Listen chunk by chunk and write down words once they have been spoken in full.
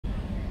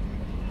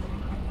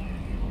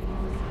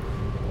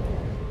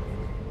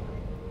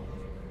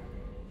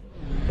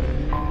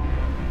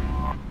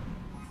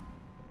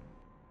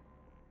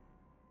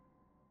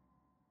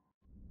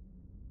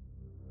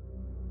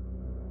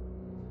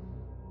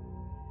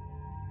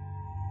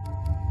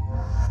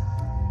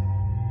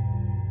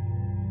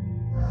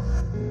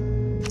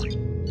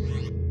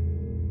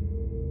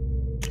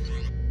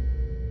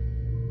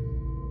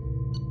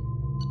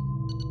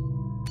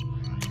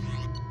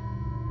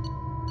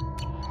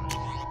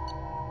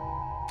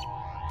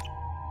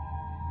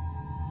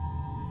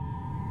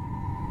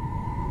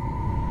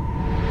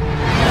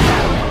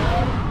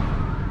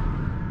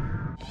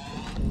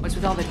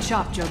all the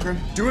chop, Joker.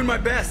 Doing my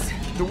best.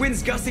 The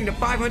wind's gusting to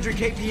 500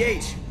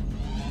 kph.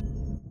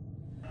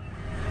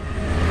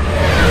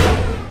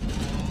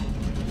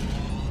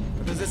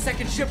 There's a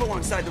second ship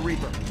alongside the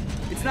Reaper.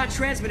 It's not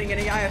transmitting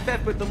any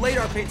IFF, but the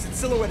radar paints its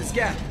silhouette as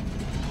Geth.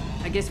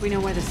 I guess we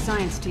know why the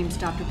science team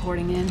stopped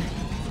reporting in.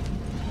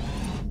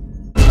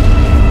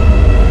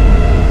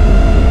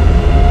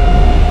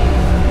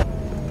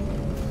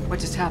 What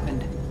just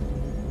happened?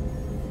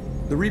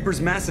 The Reaper's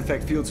mass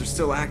effect fields are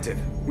still active.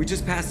 We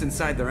just passed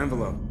inside their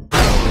envelope.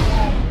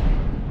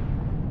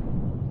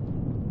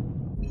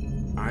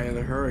 Eye of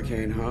the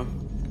hurricane, huh?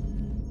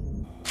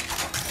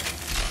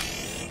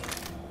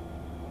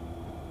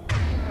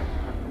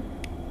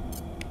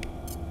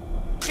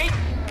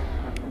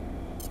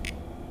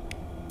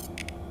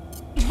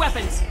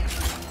 Weapons!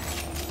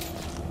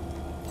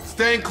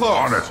 Staying close.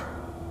 On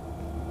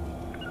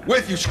it.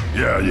 With you,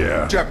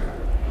 Yeah. Shep.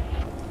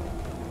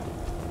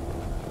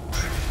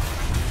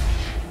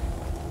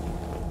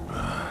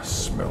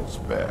 Smells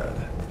bad.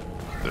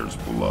 There's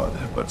blood,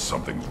 but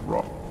something's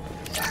wrong.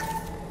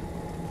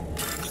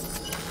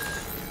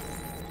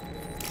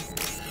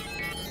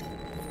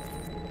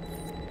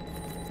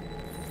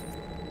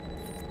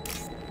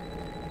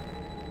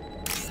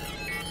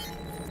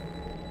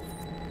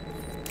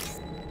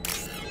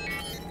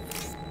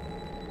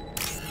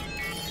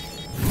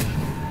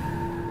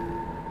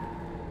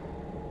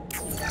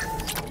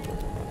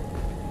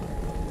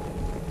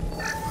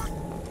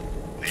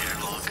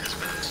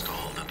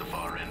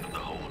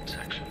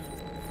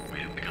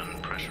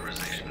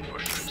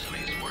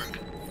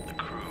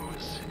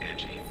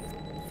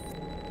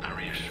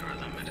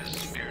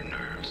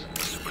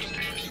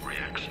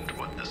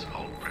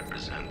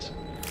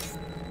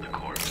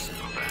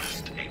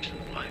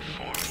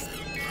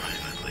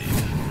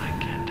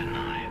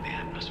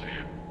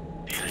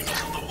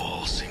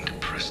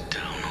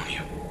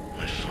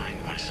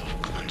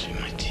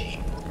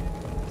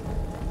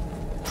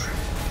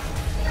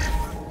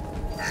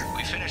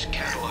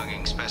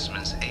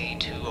 Specimens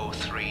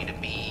A203 to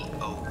B0.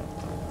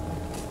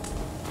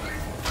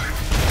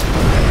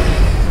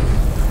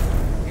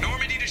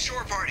 Normandy to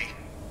shore party.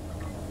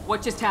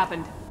 What just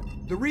happened?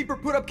 The Reaper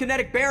put up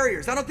kinetic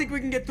barriers. I don't think we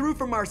can get through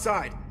from our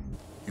side.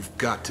 You've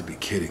got to be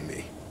kidding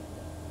me.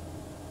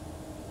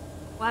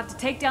 We'll have to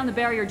take down the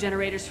barrier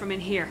generators from in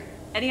here.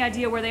 Any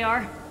idea where they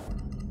are?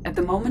 At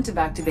the moment of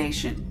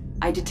activation,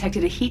 I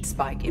detected a heat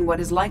spike in what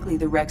is likely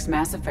the Rex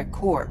Mass Effect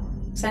core,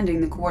 sending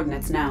the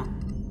coordinates now.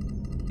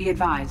 Be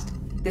advised,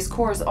 this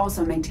core is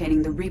also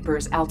maintaining the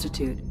Reaper's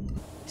altitude.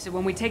 So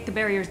when we take the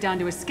barriers down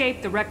to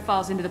escape, the wreck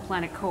falls into the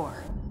planet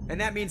core.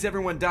 And that means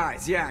everyone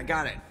dies. Yeah, I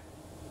got it.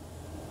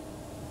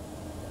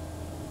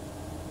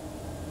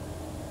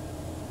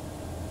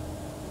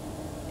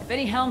 If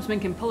any helmsman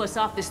can pull us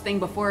off this thing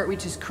before it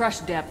reaches crush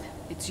depth,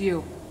 it's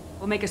you.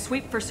 We'll make a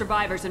sweep for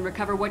survivors and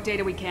recover what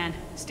data we can.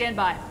 Stand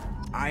by.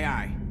 Aye,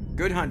 aye.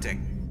 Good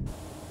hunting.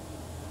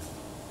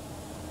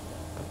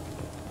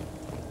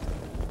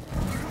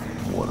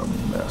 What a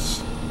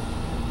mess.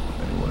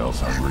 Anyone else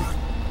hungry?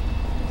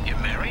 You're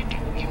married?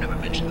 You never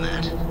mentioned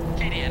that.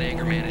 Katie had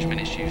anger management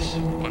issues.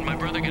 When my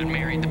brother got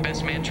married, the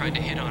best man tried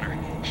to hit on her.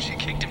 She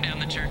kicked him down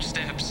the church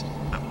steps.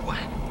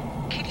 What?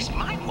 Katie's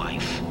my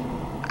wife.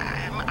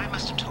 I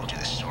must have told you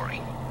this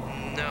story.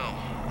 No.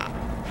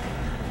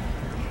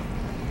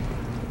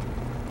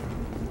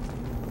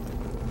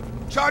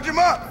 Charge him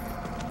up!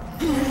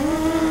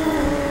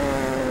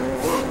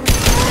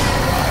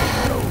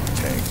 No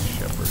tanks,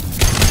 Shepard.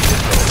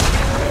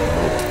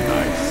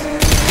 Nice.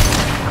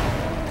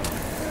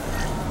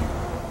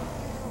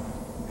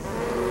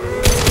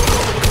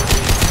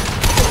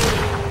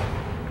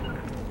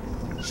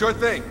 Sure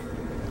thing.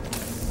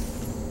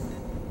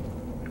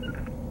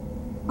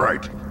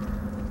 Right.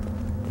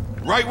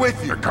 Right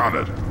with you. Con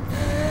it.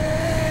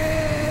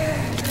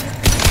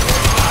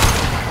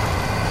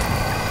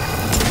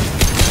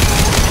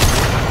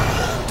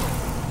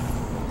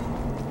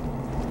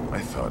 I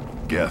thought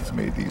Geth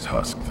made these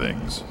husk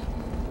things.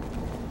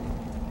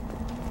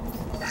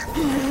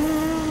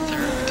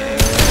 Third day.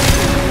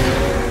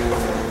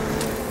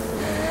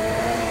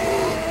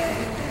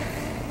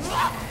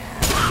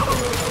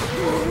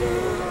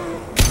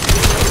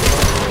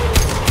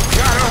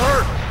 Gotta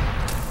hurt!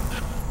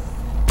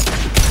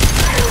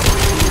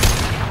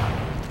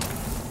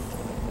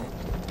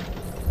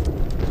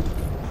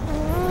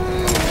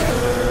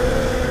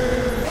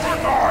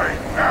 I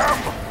am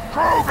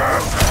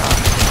Krogan!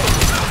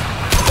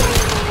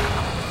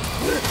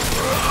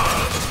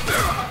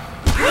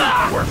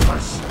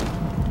 Worthless.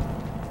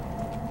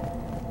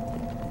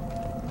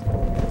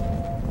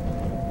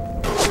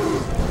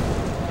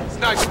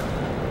 Sniper!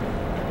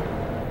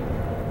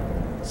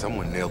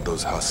 Someone nailed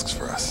those husks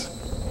for us.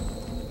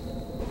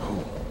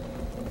 Who?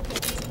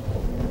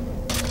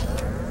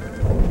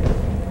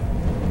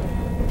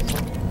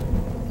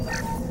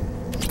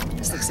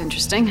 This looks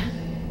interesting.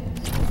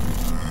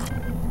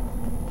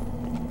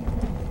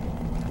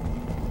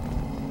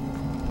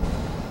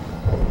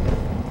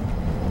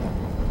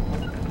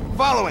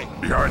 Following!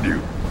 Behind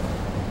you.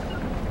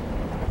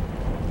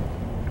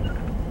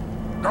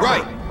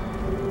 Right!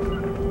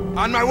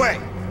 On my way!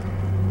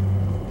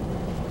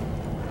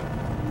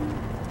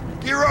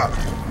 Gear up!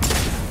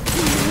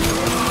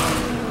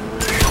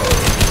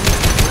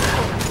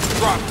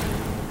 Drop!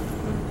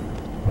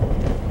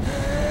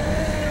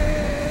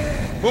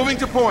 Moving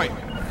to point!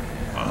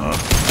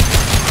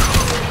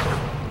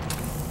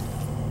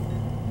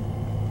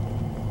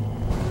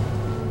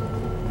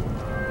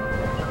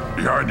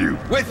 Behind you.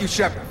 With you,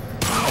 Shepard!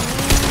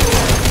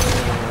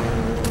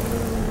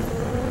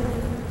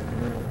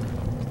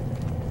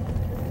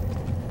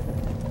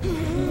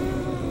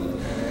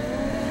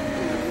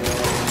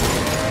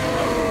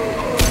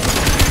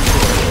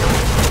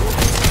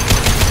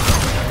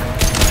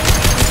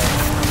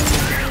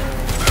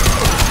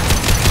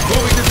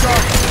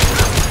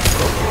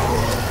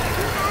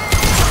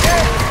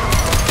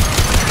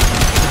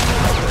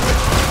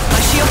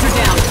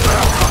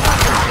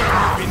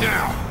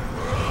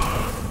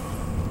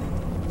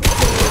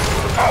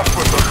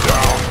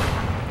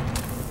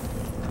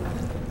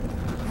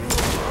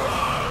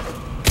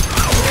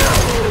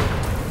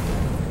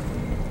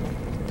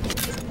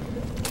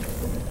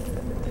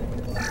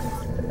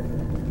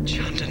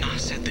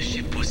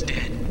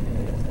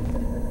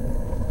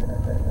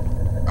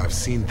 I've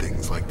seen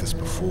things like this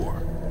before,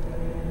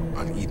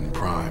 on Eden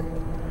Prime.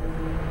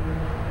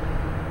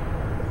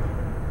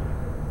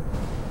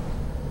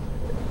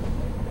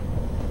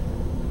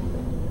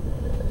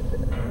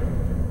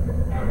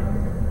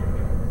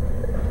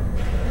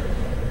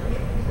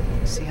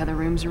 See how the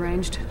room's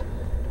arranged?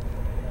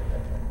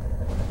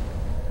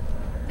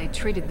 They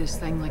treated this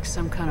thing like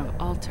some kind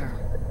of altar.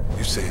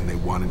 You're saying they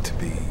wanted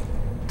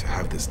to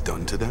have this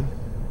done to them?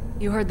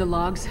 You heard the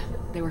logs?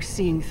 They were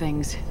seeing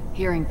things,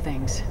 hearing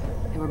things.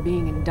 They were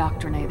being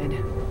indoctrinated.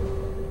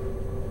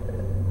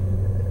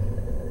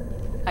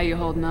 How you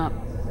holding up?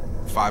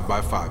 5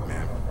 by 5,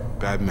 man.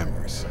 Bad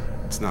memories.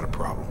 It's not a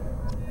problem.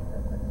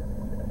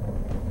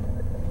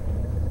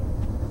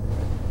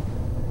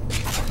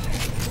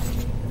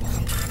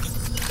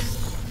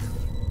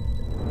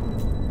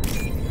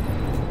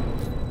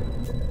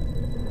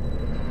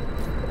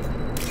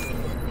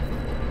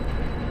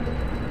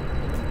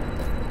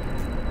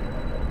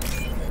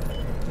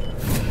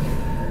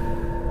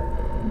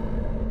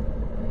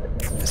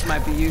 This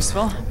might be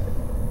useful.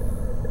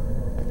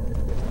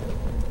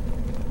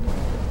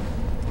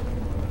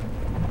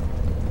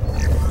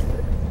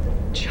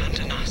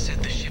 Chandana said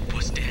the ship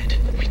was dead.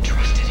 We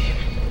trusted him.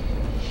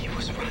 He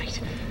was right.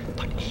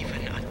 But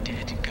even a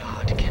dead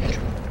god can...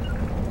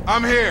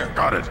 I'm here!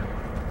 Got it.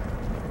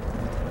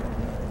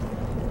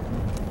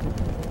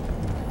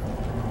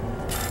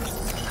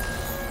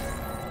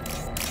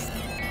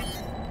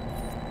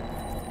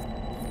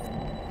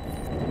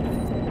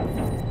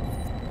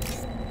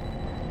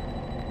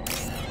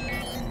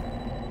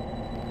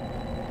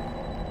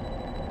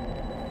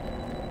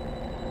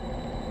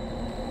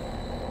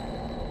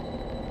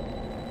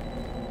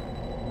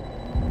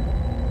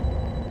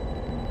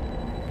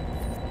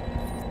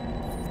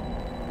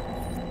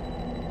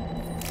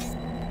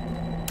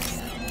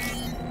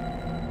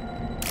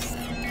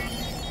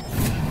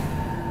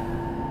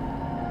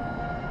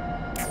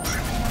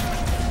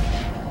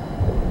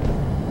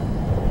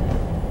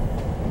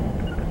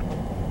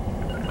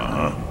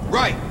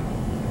 Right!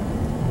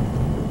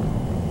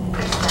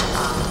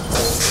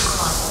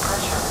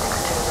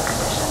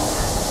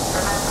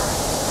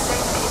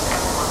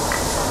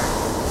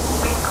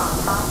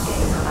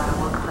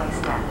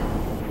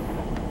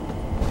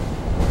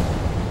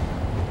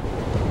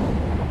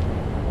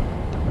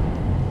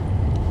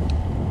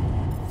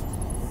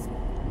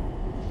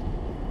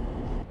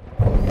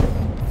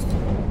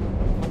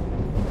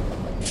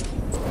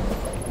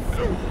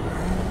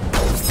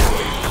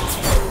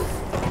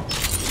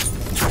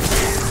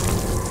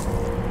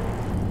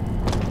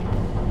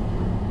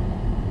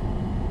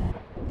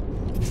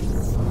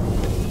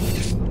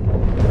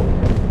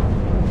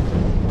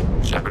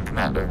 Shepard,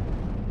 Commander.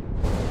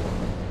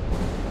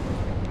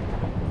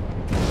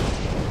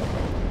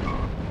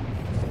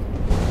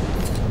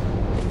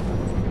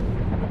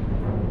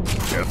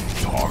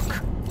 Death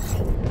talk.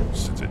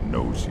 Since it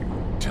knows you,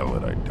 tell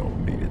it I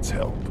don't need its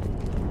help.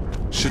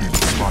 Shouldn't be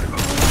smart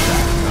enough to do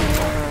that.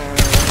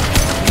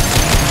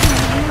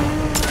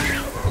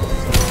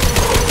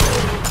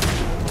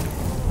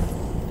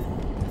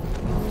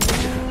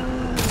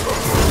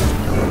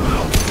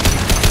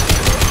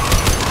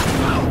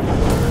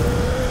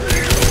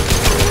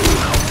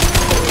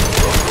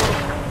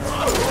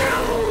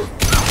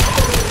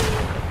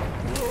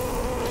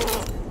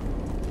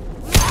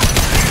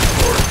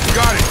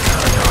 Got it!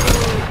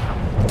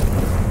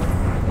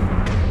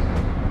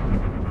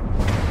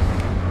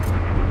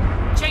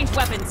 Change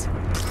weapons.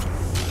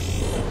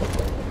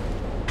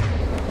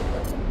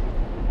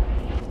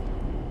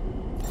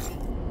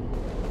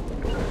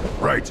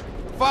 Right.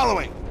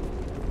 Following!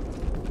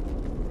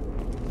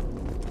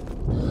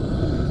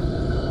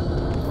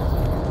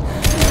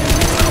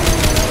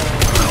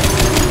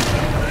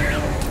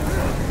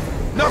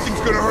 Nothing's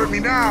gonna hurt me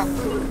now!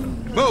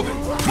 Moving!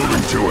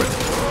 Moving to it.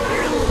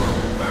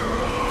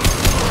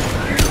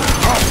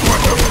 I'll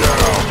put them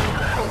down.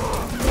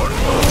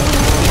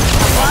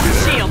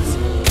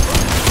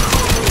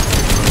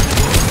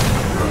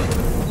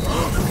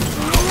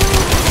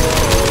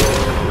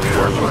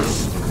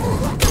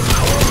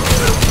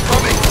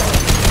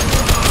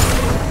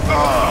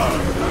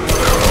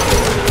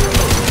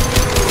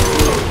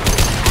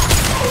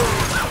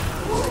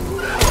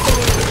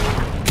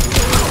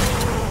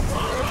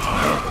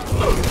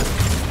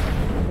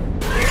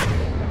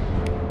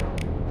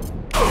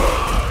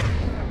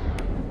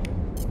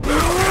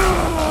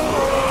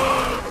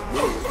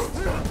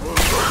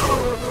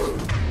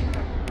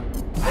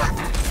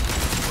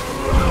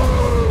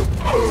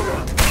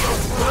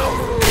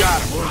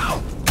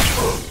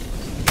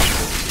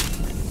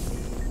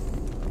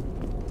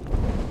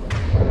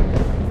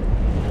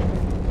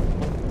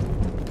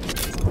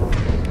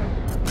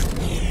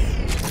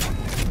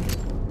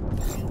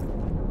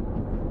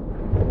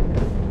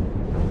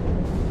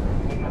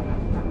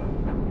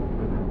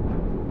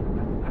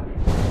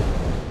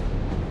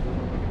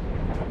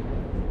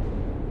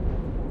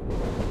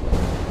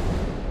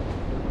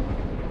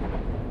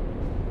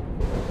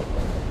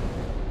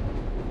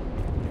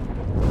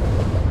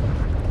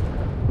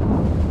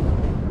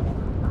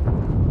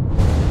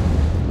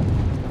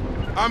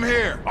 I'm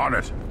here. On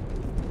it.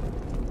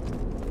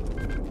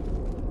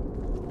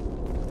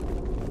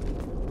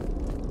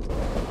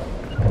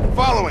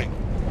 Following.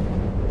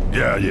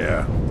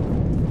 Yeah.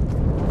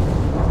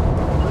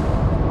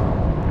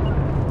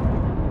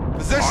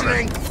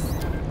 Positioning.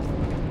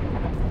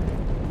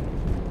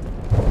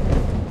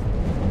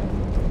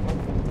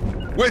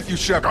 With you,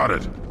 Shepard. Got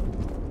it.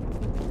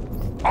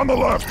 On the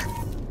left.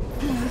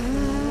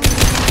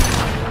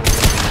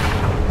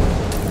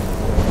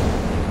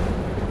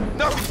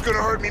 Nothing's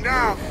gonna hurt me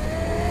now.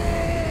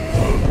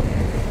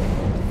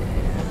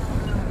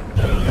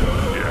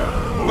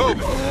 Yeah.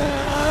 Move.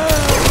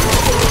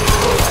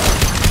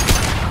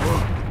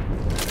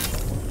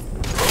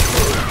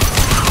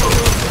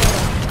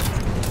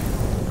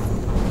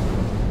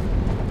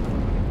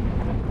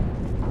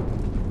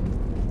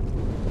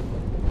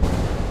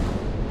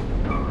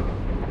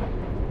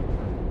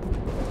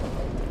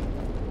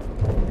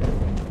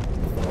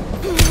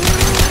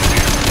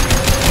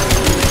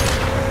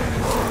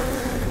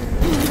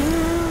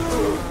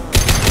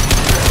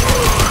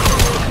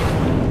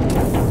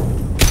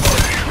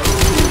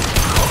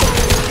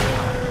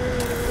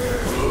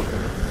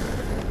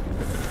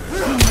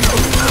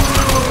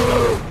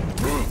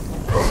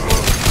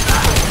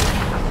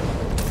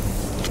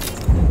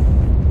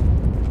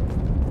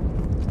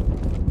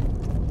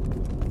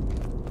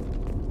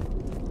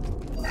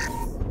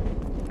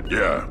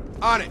 Yeah.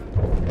 On it.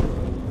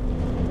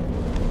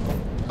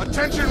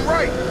 Attention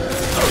right.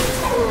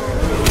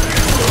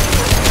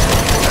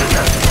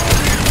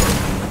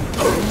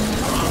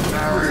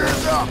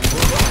 Barriers up.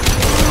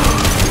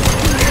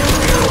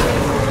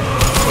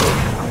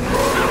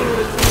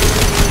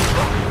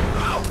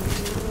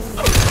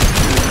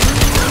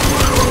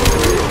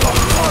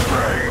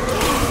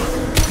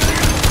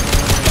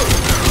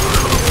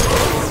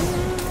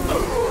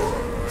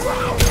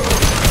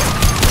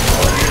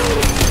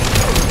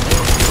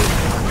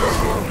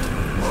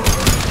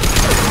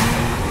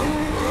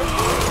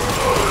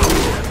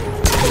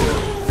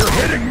 You're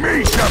hitting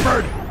me,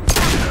 Shepard!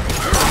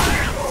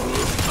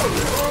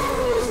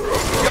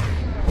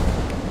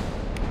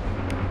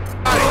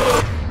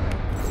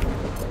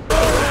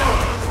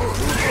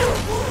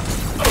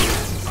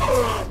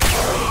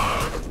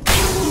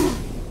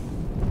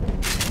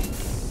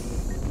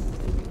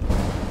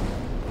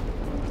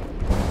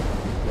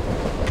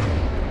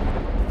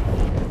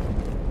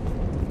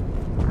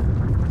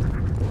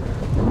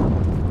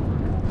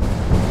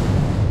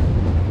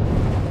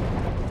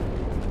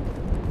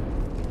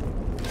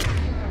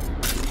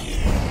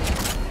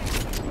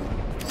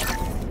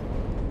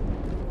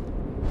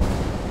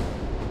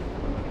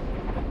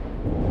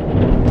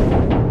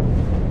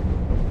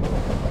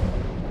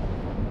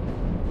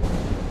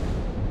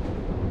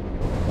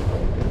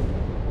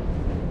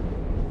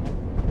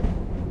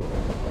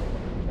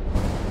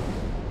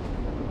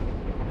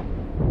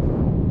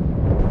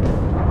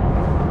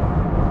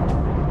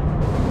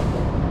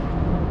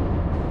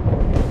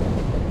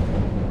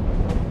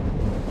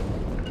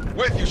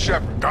 With you,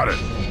 Shepard. Got it.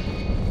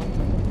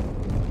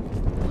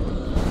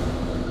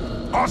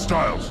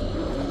 Hostiles!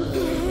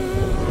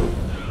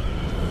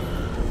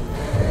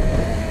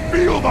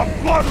 Feel the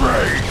blood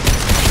rage!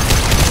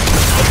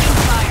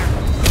 Fire.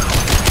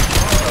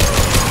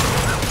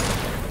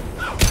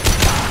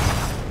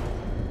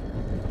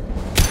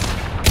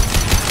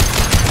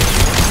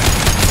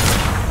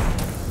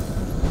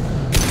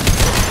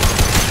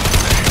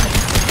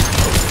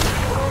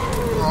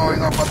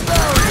 Throwing up a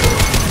barrier.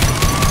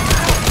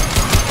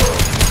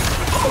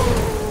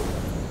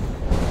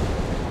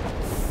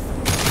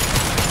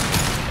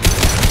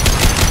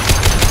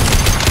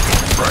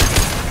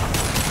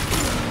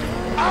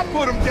 I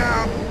put him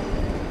down.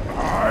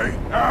 I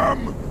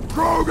am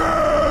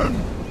Krogan!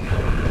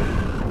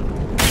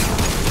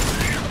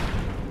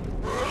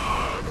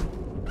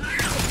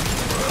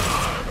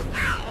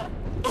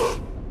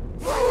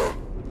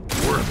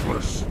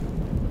 Worthless.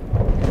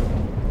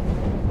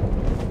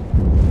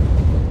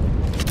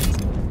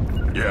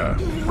 Yeah,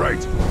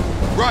 right.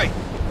 Right.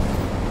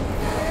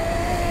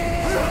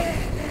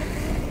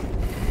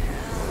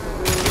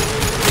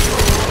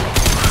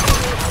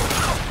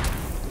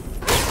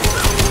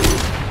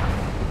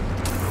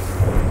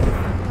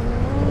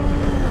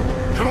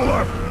 To the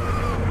left.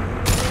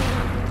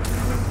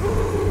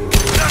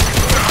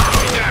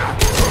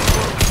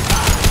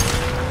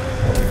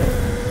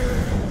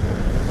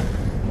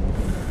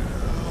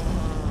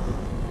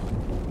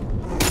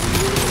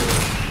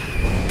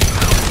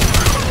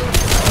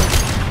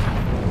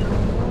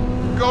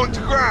 Going to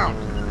ground.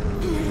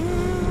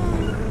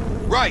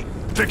 Right.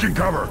 Taking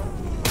cover.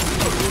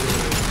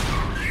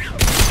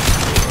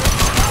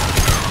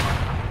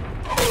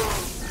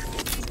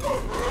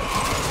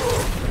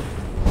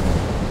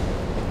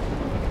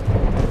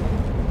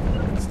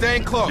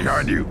 Staying close.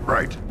 Behind you,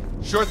 right.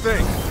 Sure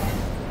thing.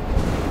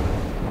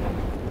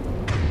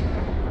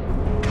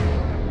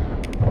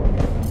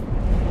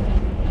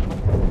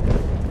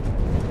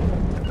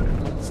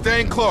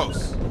 Staying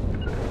close.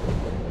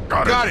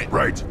 Got it.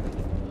 Right.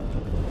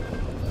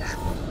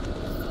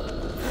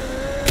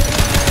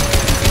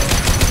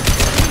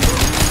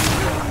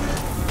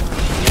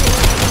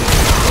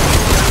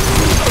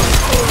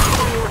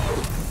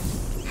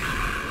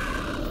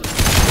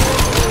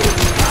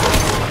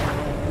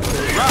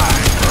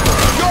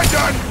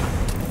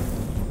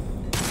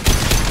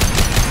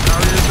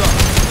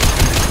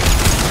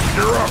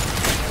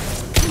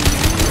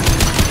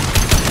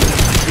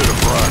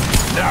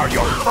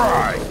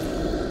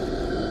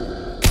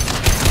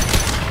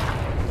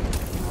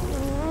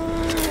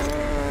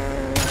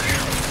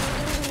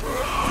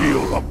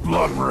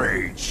 on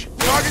rage.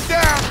 Target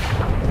down!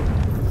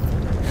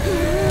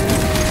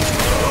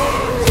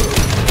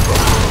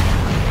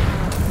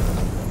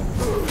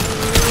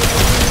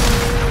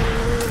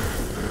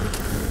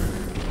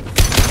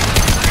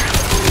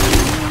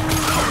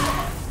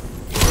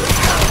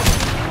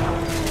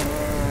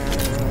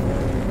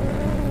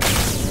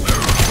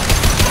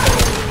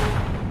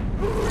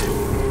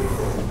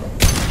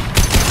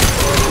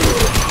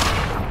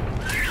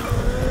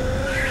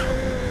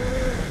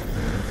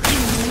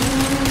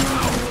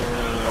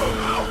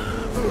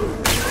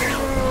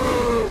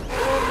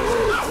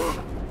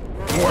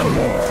 One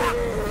more.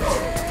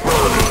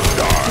 Burn and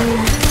die.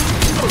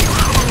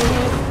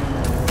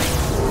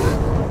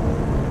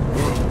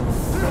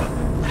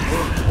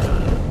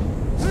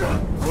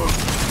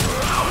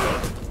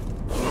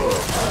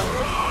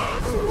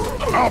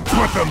 I'll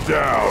put them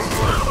down.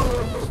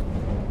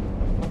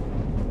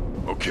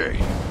 Okay,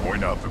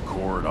 point out the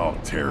core and I'll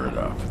tear it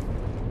up.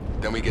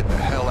 Then we get the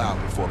hell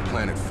out before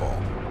planetfall.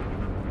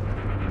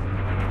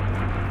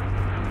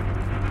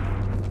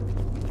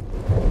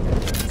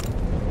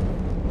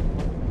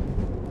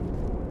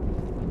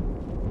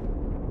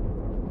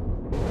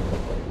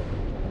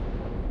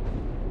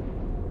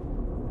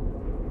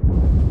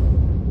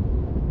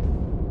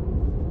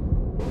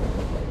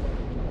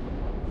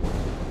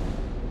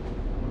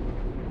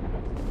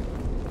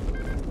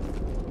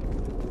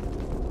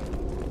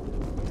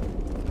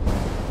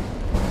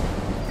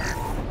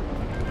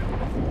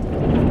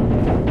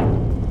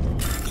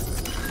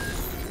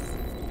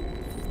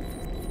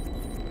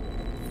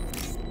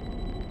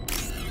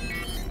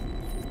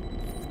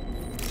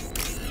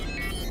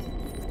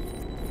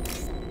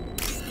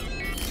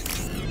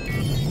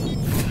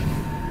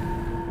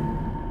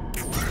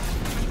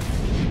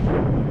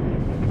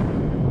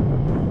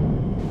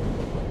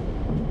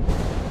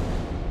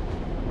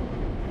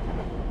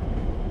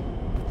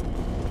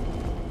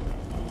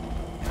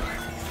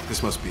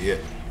 This must be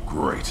it.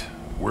 Great.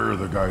 Where are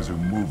the guys who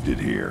moved it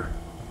here?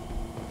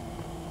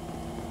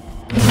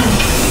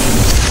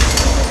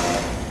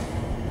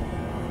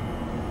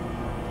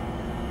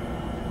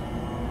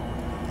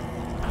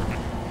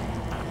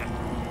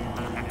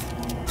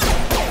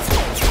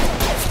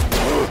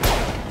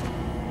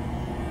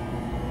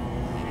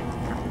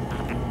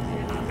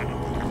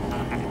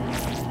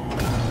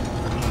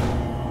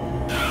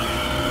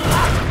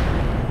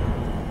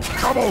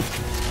 Trouble!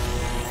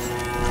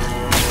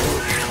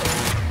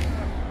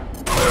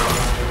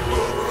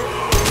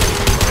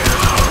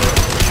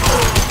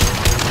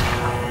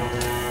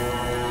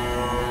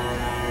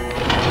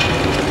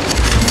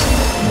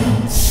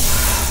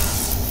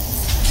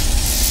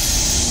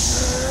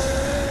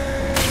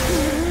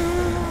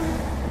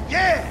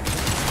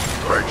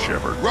 Right,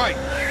 Shepard. Right!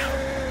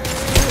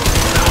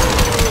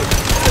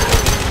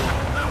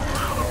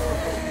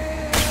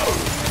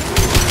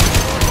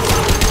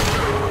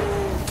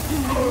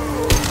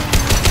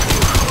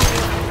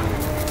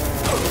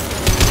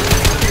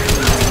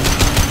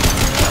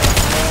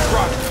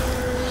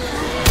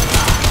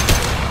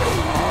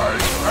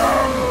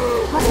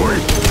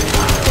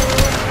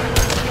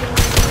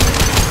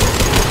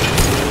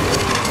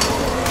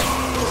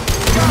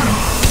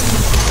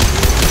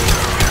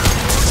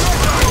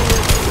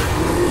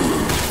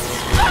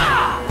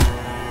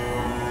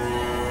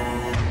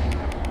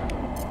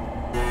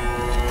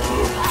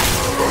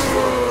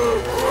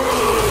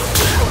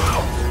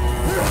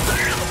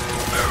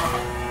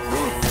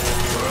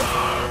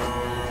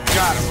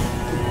 Got him.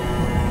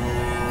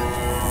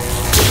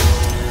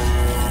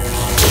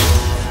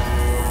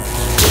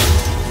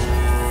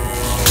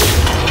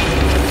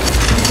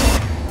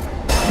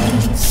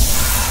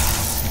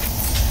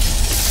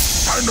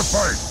 Time to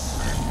fight!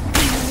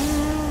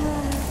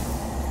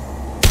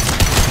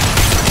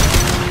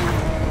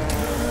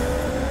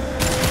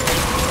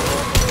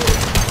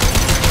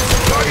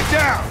 Target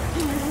down!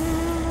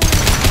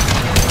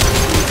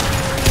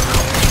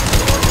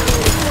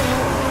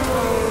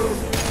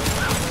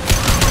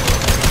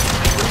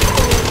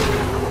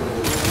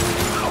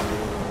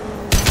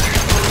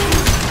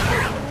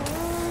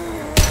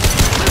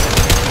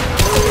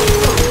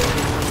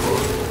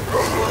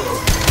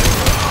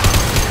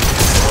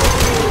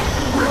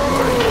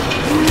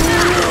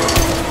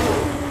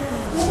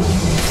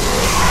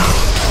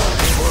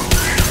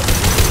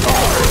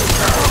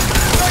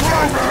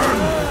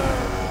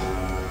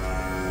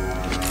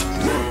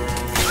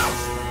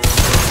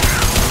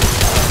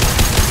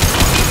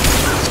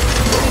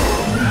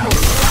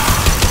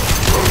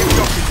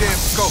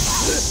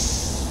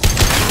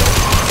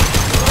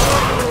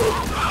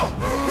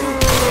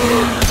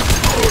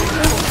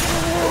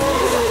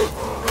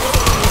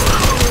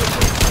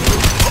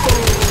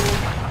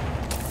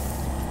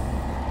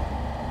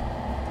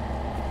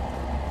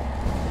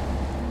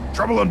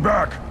 Trouble and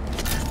back!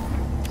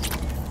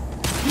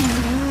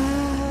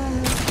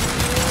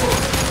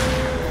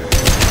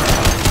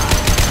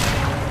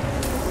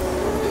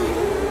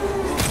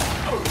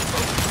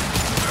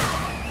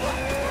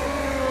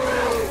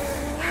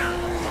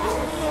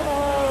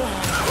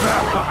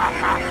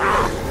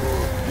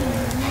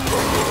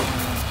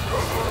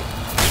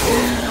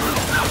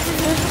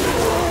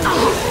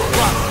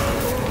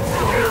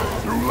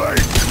 like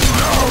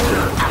now.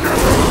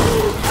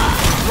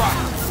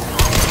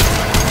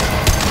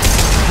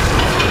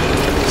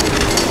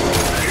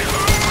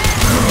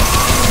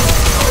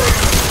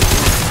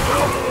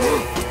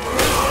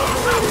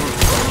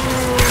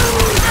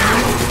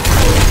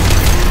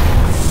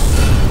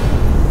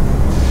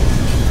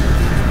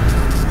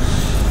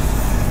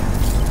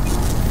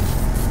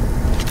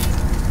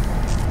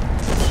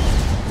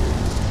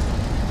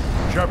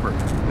 Shepard,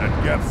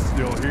 that Geth's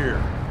still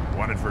here.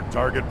 Want it for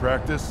target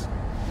practice?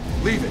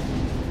 Leave it.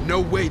 No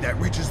way that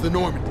reaches the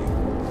Normandy.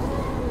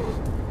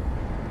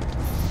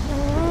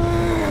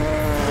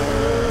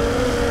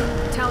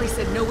 Tali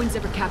said no one's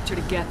ever captured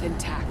a Geth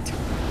intact.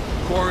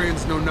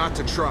 Quarians know not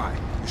to try.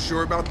 You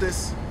sure about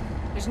this?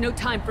 There's no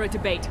time for a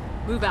debate.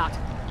 Move out.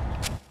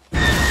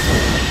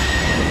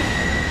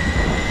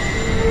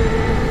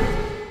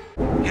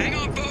 Hang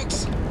on,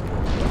 folks.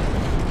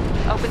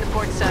 Open the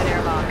port side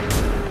airlock.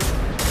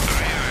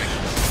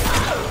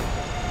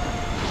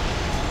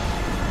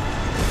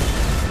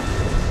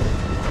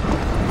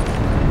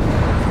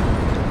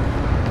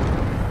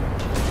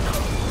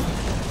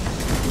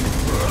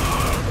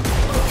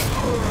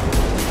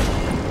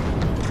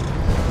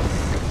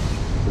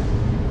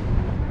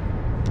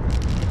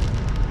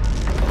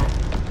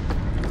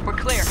 We're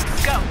clear.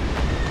 Go.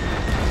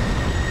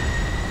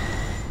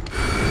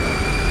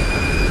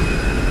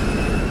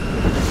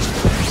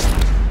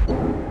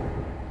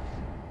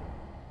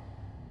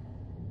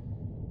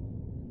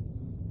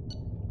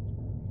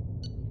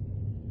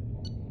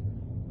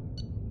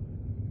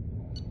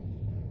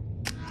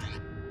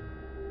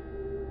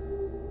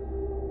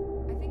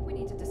 I think we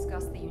need to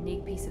discuss the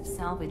unique piece of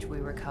salvage we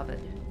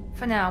recovered.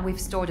 For now, we've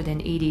stored it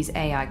in Edie's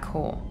AI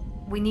core.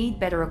 We need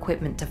better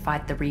equipment to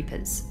fight the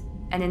Reapers.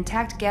 An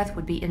intact Geth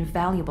would be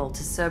invaluable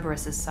to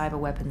Cerberus's cyber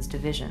weapons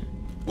division.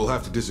 We'll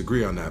have to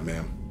disagree on that,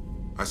 ma'am.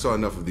 I saw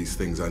enough of these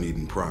things on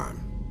Eden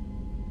Prime.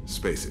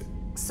 Space it.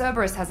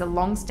 Cerberus has a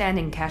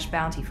long-standing cash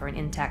bounty for an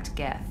intact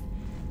Geth.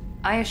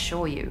 I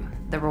assure you,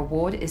 the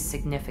reward is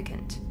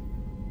significant.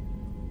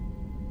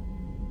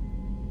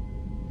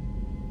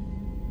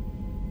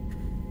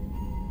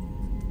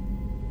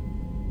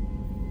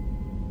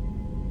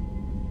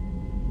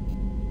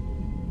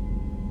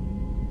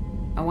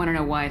 I want to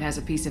know why it has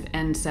a piece of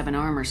N7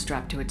 armor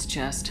strapped to its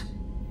chest.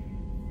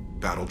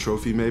 Battle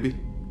trophy, maybe?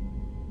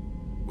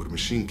 Would a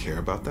machine care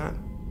about that?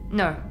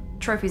 No,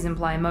 trophies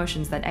imply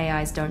emotions that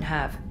AIs don't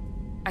have.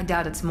 I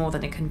doubt it's more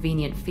than a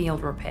convenient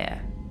field repair.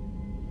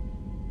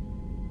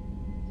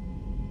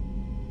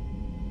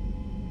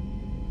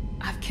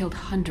 I've killed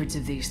hundreds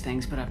of these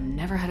things, but I've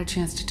never had a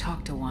chance to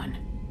talk to one.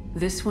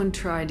 This one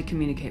tried to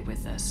communicate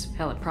with us.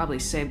 Hell, it probably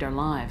saved our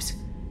lives.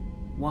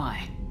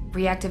 Why?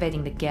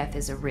 Reactivating the Geth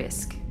is a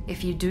risk.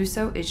 If you do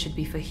so, it should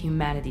be for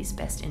humanity's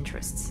best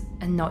interests,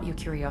 and not your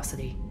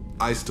curiosity.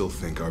 I still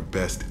think our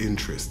best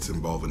interests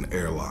involve an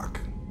airlock.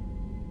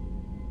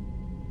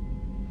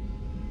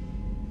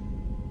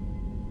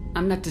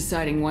 I'm not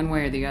deciding one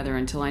way or the other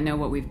until I know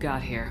what we've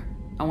got here.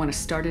 I want to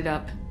start it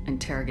up,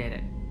 interrogate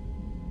it.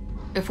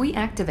 If we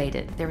activate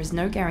it, there is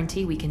no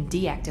guarantee we can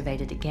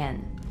deactivate it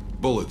again.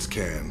 Bullets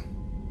can.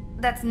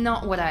 That's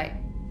not what I...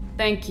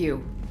 Thank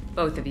you,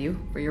 both of you,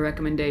 for your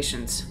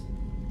recommendations.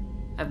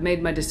 I've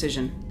made my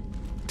decision.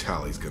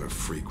 Tali's gonna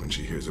freak when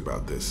she hears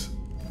about this.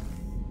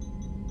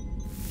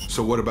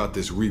 So what about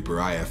this Reaper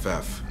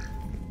IFF?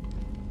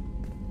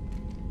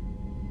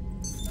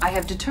 I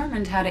have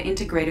determined how to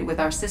integrate it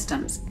with our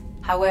systems.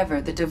 However,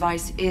 the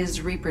device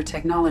is Reaper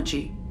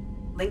technology.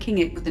 Linking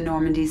it with the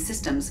Normandy's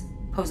systems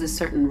poses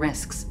certain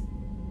risks.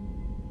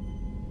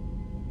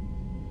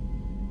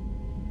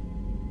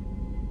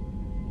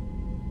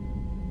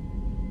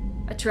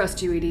 I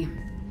trust you, Edie.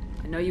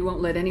 I know you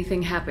won't let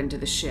anything happen to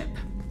the ship.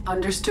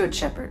 Understood,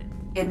 Shepard.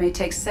 It may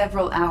take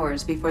several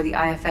hours before the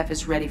IFF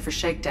is ready for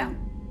shakedown.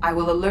 I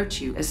will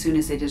alert you as soon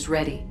as it is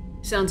ready.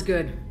 Sounds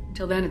good.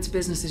 Till then, it's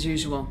business as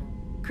usual.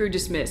 Crew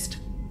dismissed.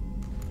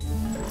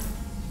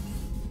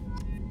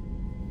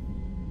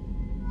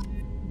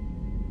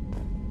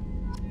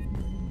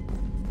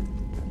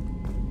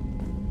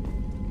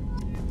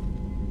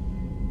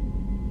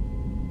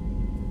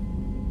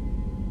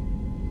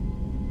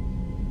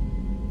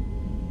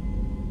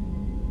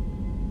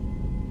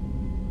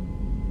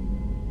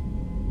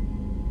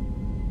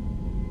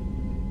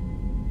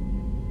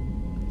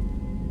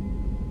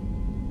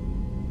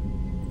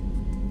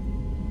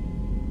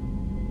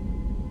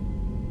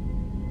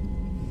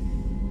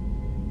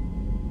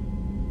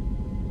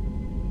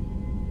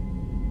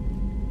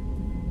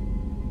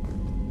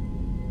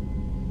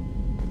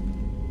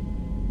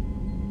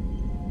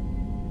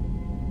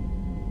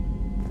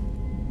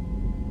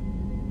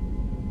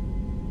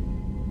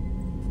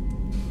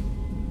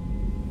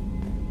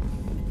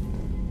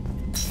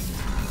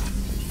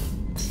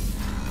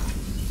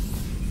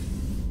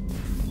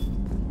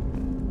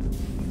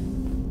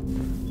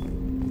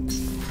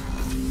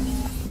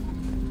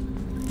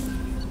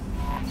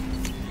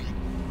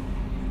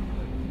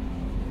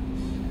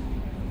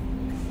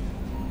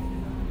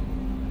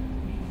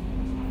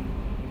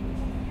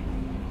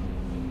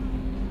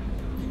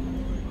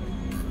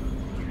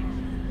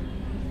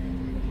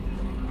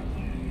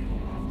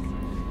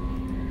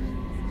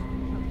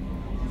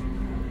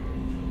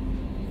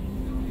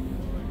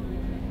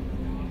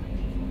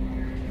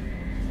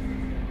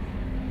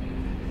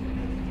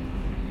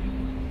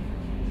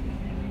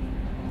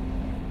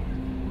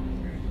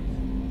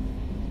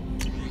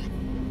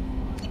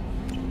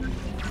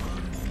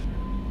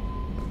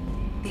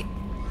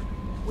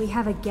 We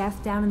have a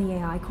Geth down in the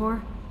AI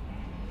core.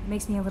 It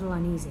makes me a little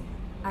uneasy.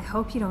 I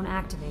hope you don't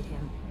activate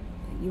him,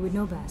 but you would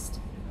know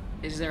best.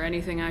 Is there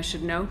anything I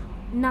should know?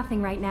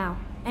 Nothing right now.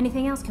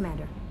 Anything else,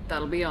 Commander?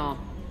 That'll be all.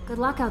 Good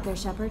luck out there,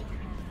 Shepard.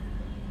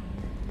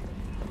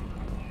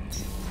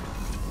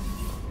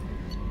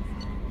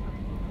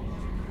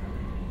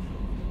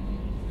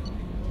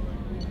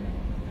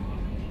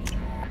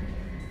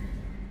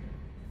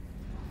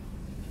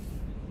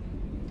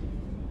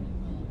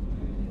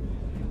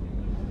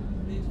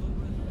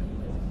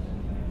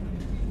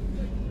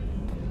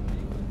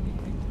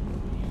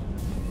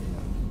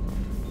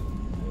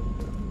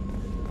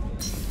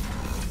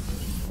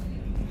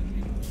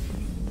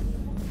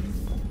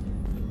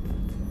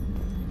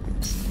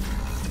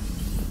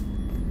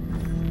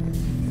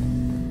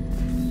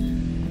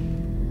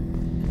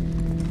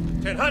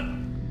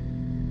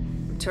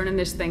 I'm turning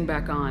this thing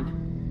back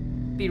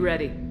on. Be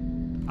ready.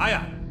 Aye,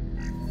 aye.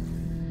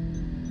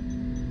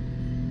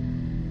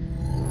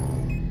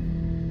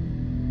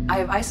 I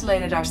have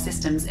isolated our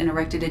systems and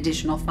erected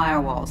additional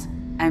firewalls.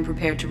 I am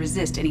prepared to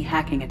resist any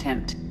hacking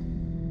attempt.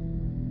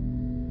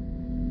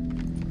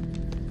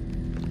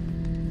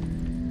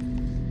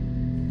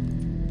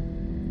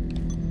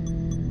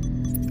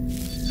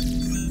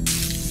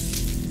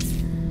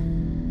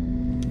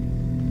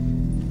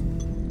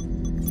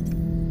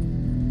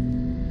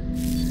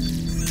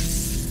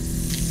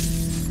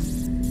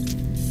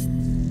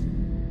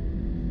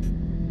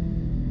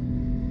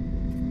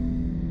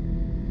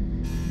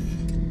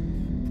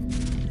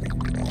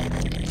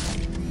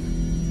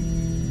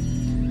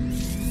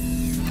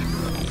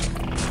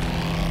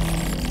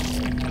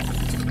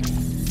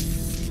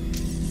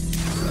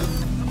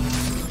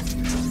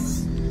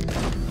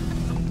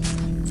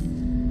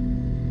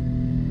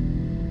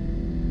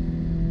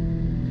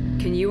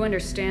 Can you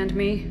understand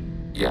me?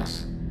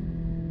 Yes.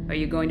 Are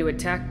you going to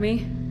attack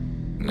me?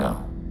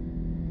 No.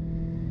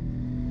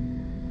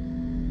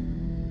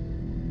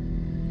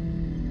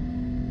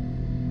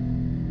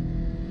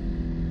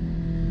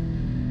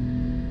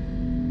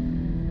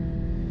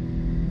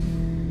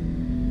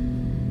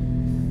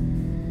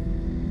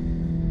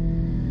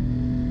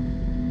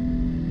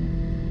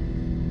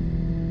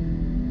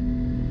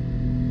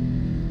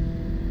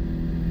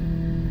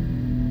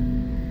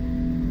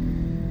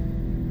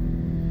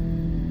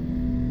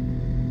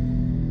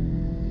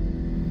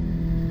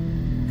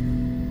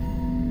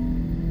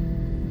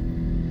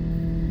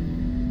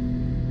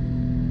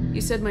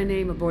 You said my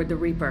name aboard the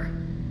Reaper.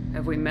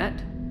 Have we met?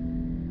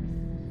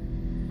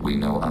 We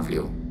know of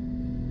you.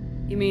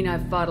 You mean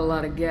I've fought a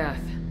lot of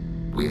Geth?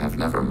 We have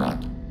never met.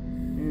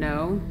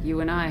 No, you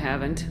and I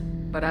haven't.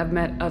 But I've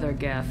met other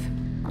Geth.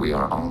 We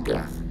are all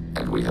Geth,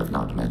 and we have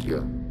not met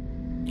you.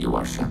 You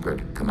are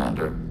Shepard,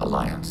 Commander,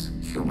 Alliance,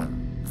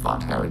 human,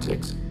 fought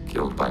heretics,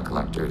 killed by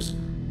collectors,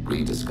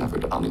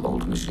 rediscovered on the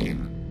old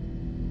machine.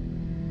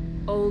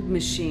 Old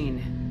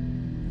machine.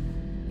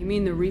 You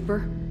mean the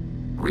Reaper?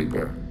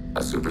 Reaper,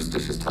 a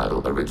superstitious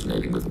title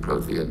originating with the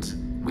Protheans.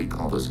 We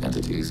call those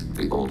entities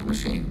the old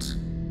machines.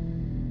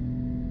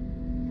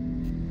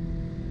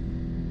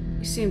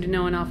 You seem to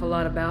know an awful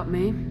lot about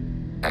me.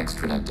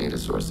 Extranet data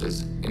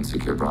sources,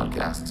 insecure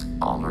broadcasts,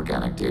 all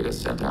organic data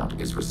sent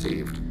out is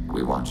received.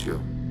 We watch you.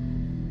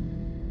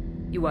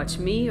 You watch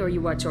me or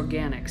you watch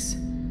organics?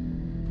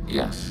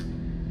 Yes.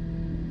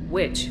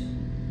 Which?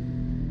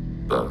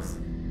 Both.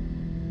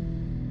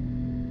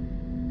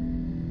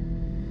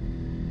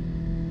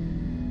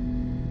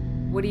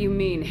 What do you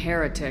mean,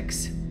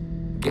 heretics?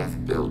 Geth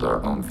build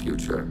our own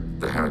future.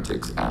 The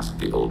heretics ask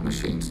the old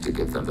machines to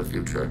give them the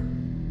future.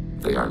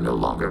 They are no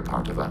longer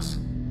part of us.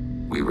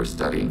 We were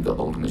studying the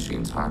old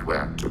machines'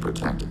 hardware to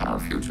protect our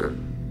future.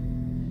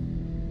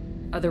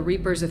 Are the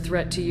Reapers a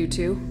threat to you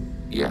too?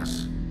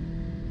 Yes.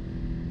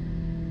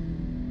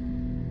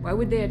 Why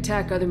would they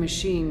attack other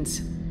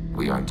machines?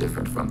 We are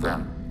different from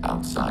them,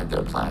 outside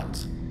their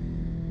plans.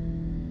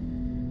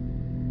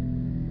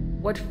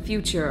 What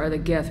future are the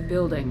Geth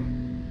building?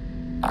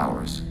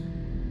 Ours.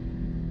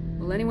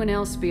 Will anyone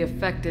else be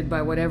affected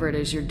by whatever it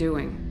is you're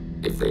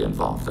doing? If they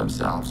involve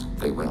themselves,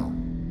 they will.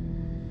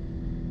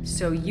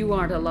 So you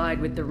aren't allied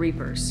with the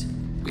Reapers?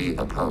 We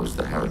oppose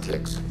the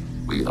heretics.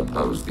 We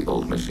oppose the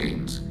old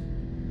machines.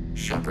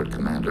 Shepard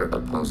Commander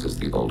opposes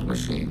the old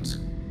machines.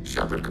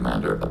 Shepard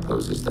Commander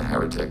opposes the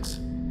heretics.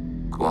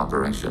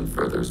 Cooperation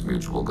furthers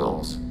mutual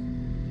goals.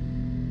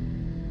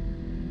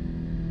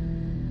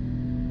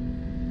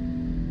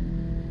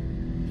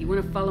 You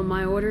want to follow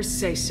my orders?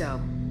 Say so.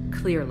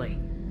 Clearly.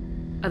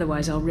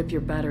 Otherwise, I'll rip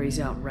your batteries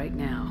out right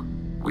now.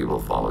 We will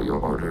follow your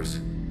orders.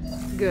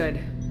 Good.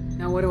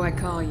 Now what do I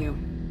call you?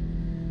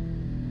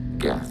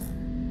 Geth.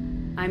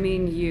 I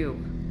mean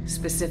you,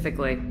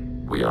 specifically.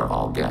 We are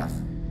all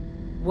Geth.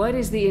 What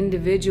is the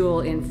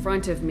individual in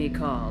front of me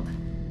called?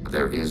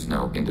 There is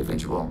no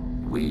individual.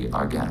 We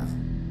are Geth.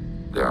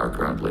 There are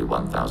currently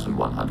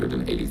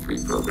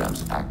 1,183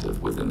 programs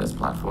active within this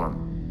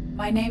platform.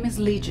 My name is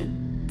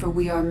Legion, for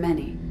we are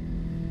many.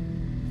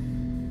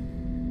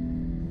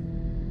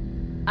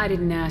 I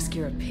didn't ask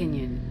your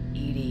opinion,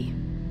 Edie.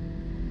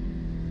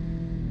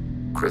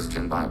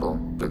 Christian Bible,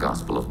 the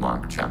Gospel of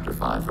Mark, chapter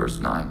 5, verse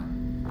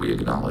 9. We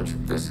acknowledge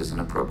this is an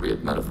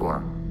appropriate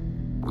metaphor.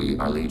 We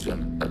are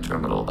Legion, a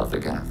terminal of the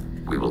Geth.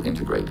 We will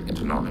integrate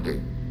into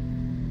Normandy.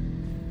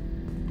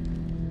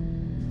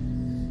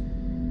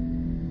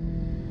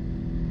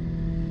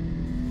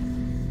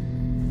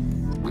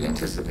 We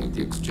anticipate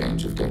the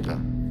exchange of data.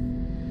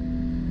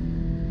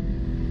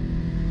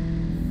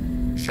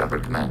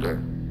 Shepard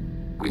Commander,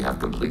 we have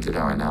completed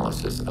our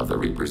analysis of the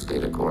Reaper's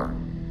data core.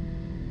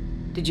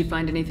 Did you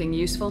find anything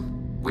useful?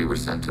 We were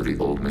sent to the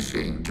old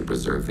machine to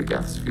preserve the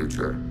Geth's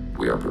future.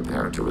 We are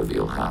prepared to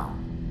reveal how.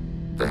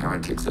 The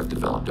heretics have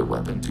developed a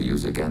weapon to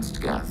use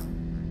against Geth.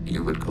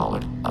 You would call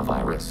it a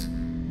virus.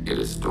 It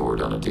is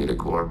stored on a data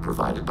core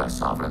provided by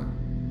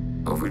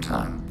Sovereign. Over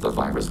time, the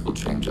virus will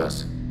change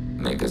us,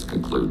 make us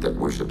conclude that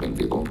worshipping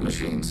the old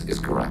machines is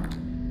correct.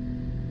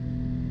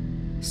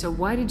 So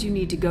why did you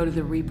need to go to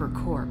the Reaper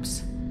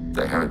corpse?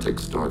 The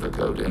heretics store the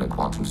code in a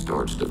quantum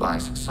storage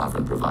device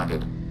Sovereign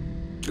provided.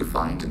 To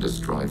find and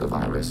destroy the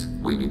virus,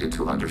 we needed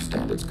to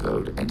understand its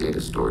code and data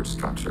storage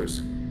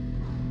structures.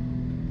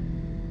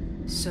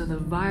 So the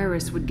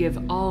virus would give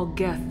all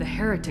Geth the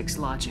heretics'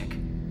 logic,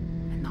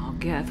 and all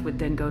Geth would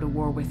then go to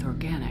war with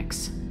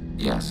organics.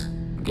 Yes,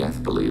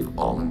 Geth believe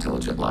all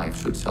intelligent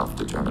life should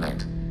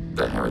self-determinate.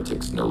 The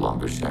heretics no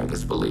longer share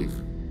this belief.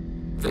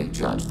 They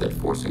judge that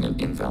forcing an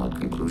invalid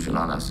conclusion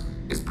on us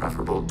is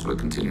preferable to a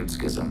continued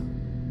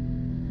schism.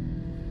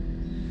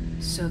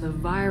 So the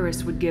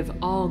virus would give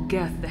all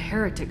Geth the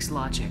heretics'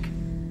 logic,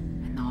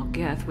 and all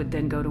Geth would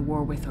then go to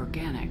war with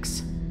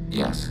organics.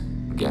 Yes,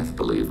 Geth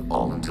believe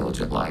all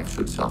intelligent life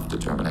should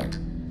self-determinate.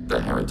 The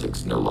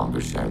heretics no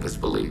longer share this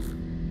belief.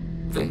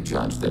 They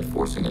judge that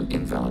forcing an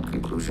invalid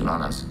conclusion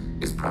on us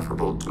is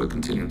preferable to a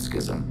continued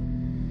schism.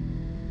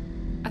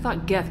 I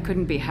thought Geth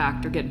couldn't be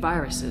hacked or get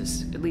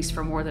viruses, at least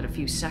for more than a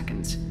few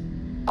seconds.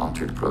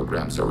 Altered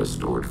programs are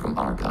restored from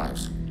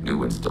archives.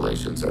 New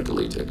installations are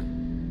deleted.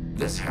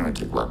 This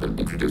heretic weapon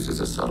introduces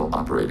a subtle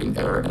operating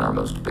error in our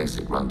most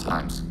basic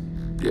runtimes,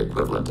 the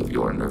equivalent of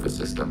your nervous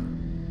system.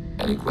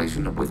 An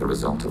equation with a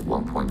result of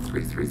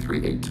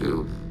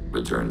 1.33382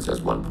 returns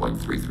as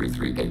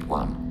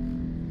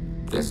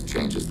 1.33381. This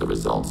changes the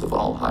results of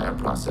all higher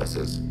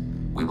processes.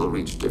 We will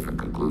reach different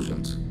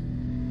conclusions.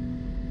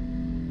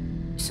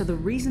 So the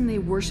reason they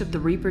worship the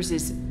Reapers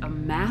is a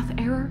math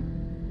error?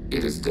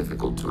 It is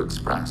difficult to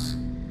express.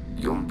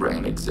 Your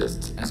brain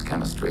exists as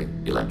chemistry,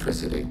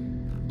 electricity.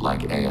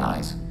 Like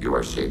AIs, you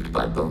are shaped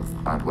by both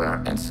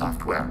hardware and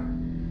software.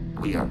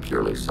 We are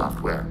purely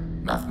software,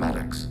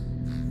 mathematics.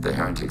 The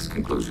heretics'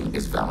 conclusion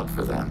is valid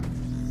for them.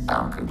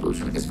 Our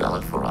conclusion is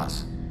valid for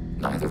us.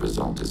 Neither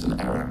result is an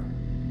error.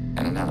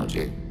 An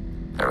analogy.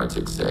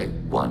 Heretics say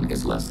 1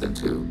 is less than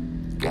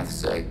 2. Geth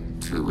say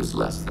 2 is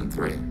less than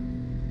 3.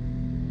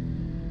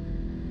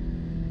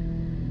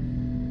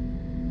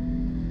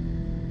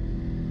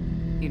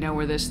 You know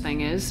where this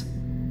thing is?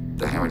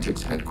 The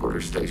heretics'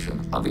 headquarters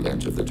station on the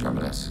edge of the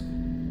terminus.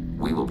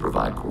 We will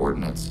provide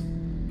coordinates.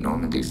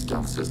 Normandy's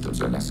stealth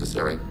systems are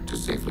necessary to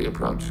safely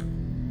approach.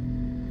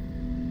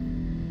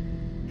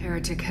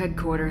 Heretic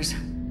headquarters.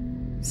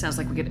 Sounds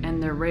like we could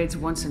end their raids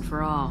once and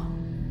for all.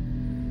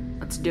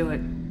 Let's do it.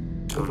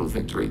 Total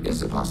victory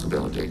is a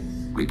possibility.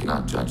 We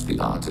cannot judge the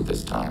odds at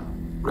this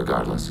time.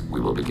 Regardless, we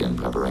will begin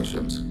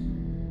preparations.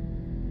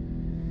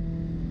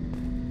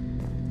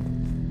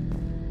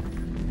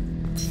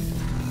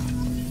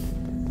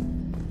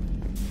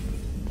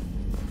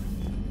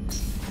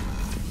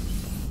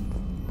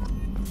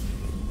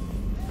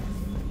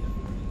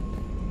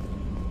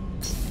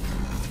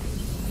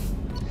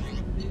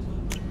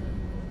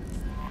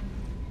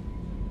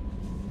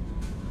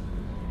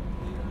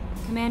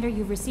 Commander,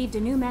 you've received a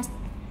new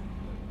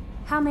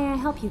How may I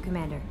help you,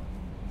 Commander?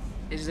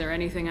 Is there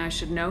anything I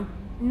should know?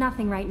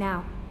 Nothing right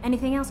now.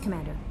 Anything else,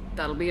 Commander?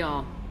 That'll be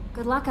all.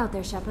 Good luck out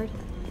there, Shepard.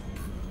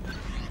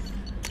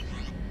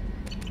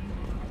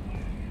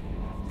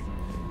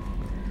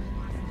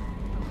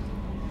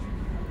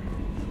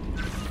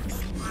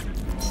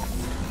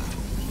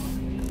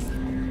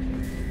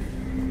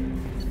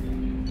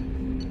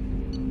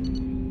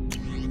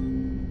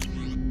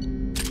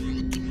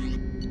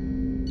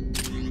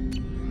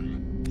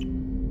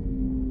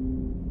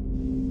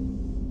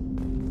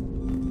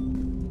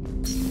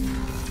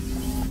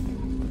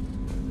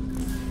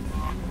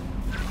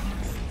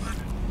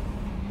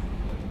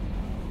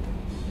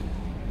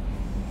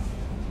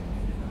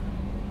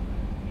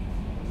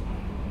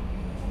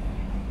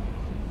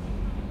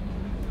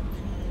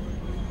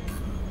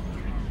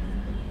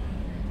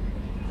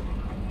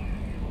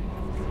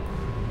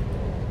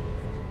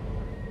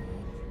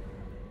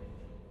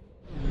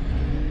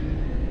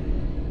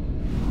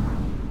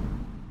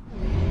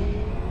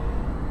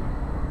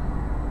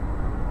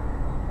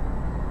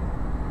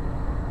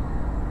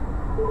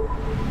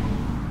 You